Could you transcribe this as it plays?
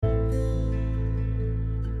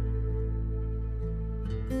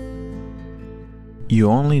You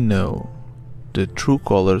only know the true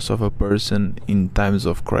colors of a person in times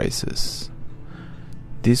of crisis.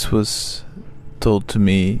 This was told to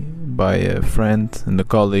me by a friend and a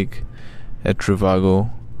colleague at Trivago,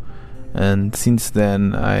 and since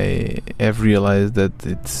then I have realized that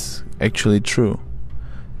it's actually true.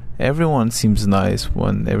 Everyone seems nice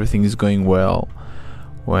when everything is going well,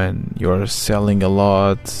 when you're selling a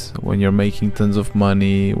lot, when you're making tons of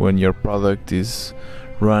money, when your product is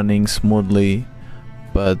running smoothly.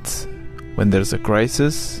 But when there's a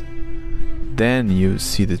crisis, then you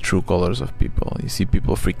see the true colors of people. You see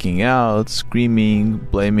people freaking out, screaming,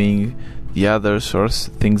 blaming the others for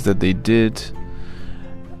things that they did.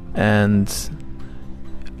 And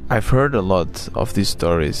I've heard a lot of these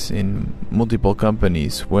stories in multiple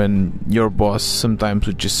companies when your boss sometimes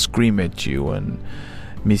would just scream at you and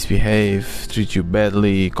misbehave, treat you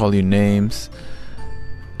badly, call you names.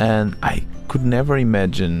 And I could never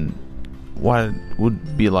imagine what it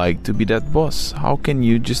would be like to be that boss. How can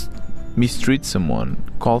you just mistreat someone,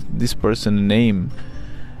 call this person a name?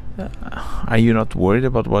 Are you not worried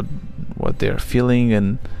about what they're feeling?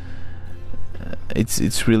 And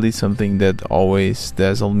it's really something that always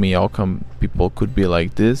dazzled me. How come people could be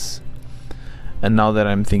like this? And now that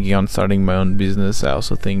I'm thinking on starting my own business, I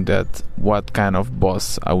also think that what kind of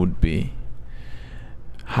boss I would be.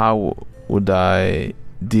 How would I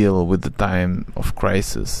deal with the time of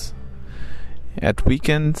crisis? At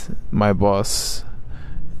Weekend, my boss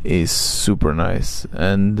is super nice,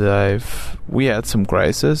 and we had some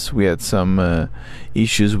crisis. We had some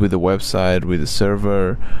issues with the website, with the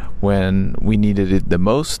server, when we needed it the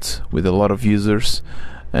most, with a lot of users,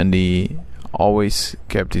 and he always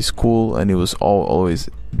kept his cool, and he was always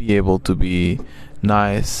be able to be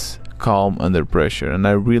nice, calm under pressure, and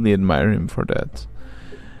I really admire him for that.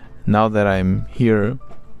 Now that I'm here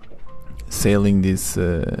sailing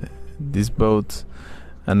this boat,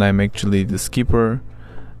 and I'm actually the skipper,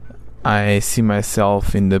 I see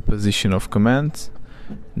myself in the position of command,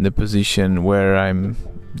 in the position where I'm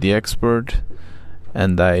the expert,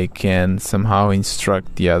 and I can somehow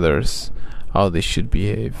instruct the others how they should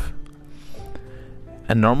behave.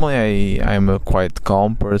 And normally I'm a quite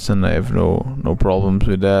calm person. I have no problems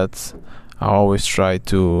with that. I always try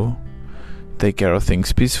to take care of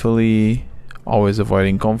things peacefully, always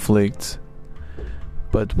avoiding conflict.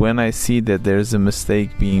 But when I see that there's a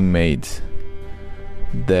mistake being made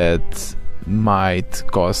that might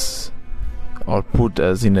cause or put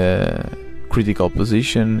us in a critical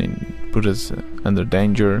position and put us under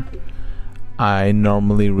danger, I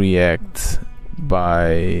normally react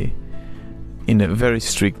in a very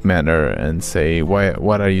strict manner and say,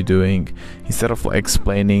 what are you doing? Instead of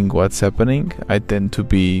explaining what's happening, I tend to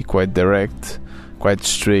be quite direct, quite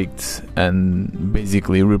strict, and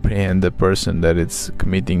basically reprehend the person that is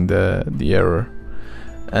committing the error.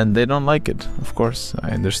 And they don't like it, of course.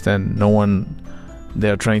 I understand. They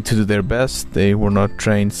are trying to do their best. They were not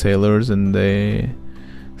trained sailors, and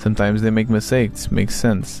sometimes they make mistakes. Makes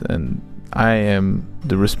sense. And I am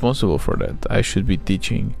the responsible for that. I should be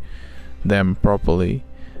teaching them properly,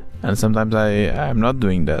 and sometimes I'm not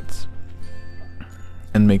doing that,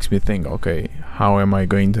 and makes me think, okay, how am I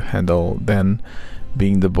going to handle then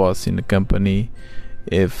being the boss in the company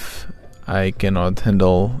if I cannot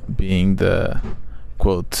handle being the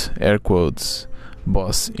quote air quotes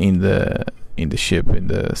boss in the ship, in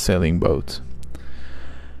the sailing boat?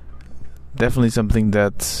 Definitely something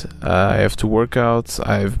that I have to work out.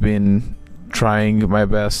 I've been trying my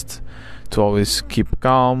best to always keep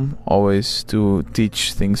calm, always to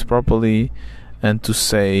teach things properly, and to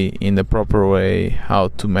say in the proper way how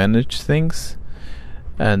to manage things.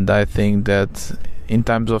 And I think that in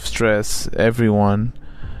times of stress, everyone,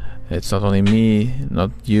 it's not only me,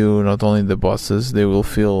 not you, not only the bosses, they will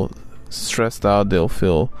feel stressed out. They'll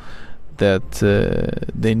feel that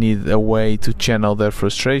they need a way to channel their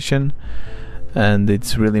frustration. And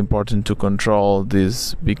it's really important to control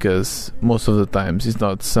this, because most of the times it's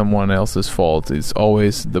not someone else's fault, it's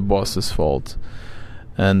always the boss's fault.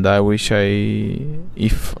 And I wish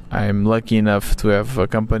if I'm lucky enough to have a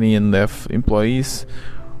company and have employees,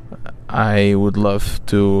 I would love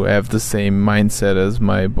to have the same mindset as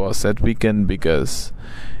my boss at Weekend, because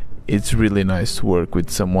it's really nice to work with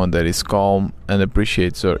someone that is calm and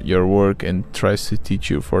appreciates your work and tries to teach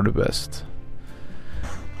you for the best.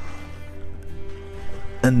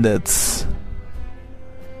 And that's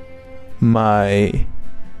my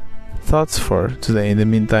thoughts for today. In the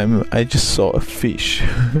meantime, I just saw a fish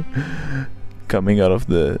coming out of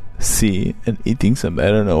the sea and eating some, I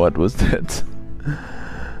don't know what was that.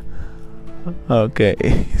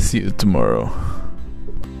 Okay, see you tomorrow.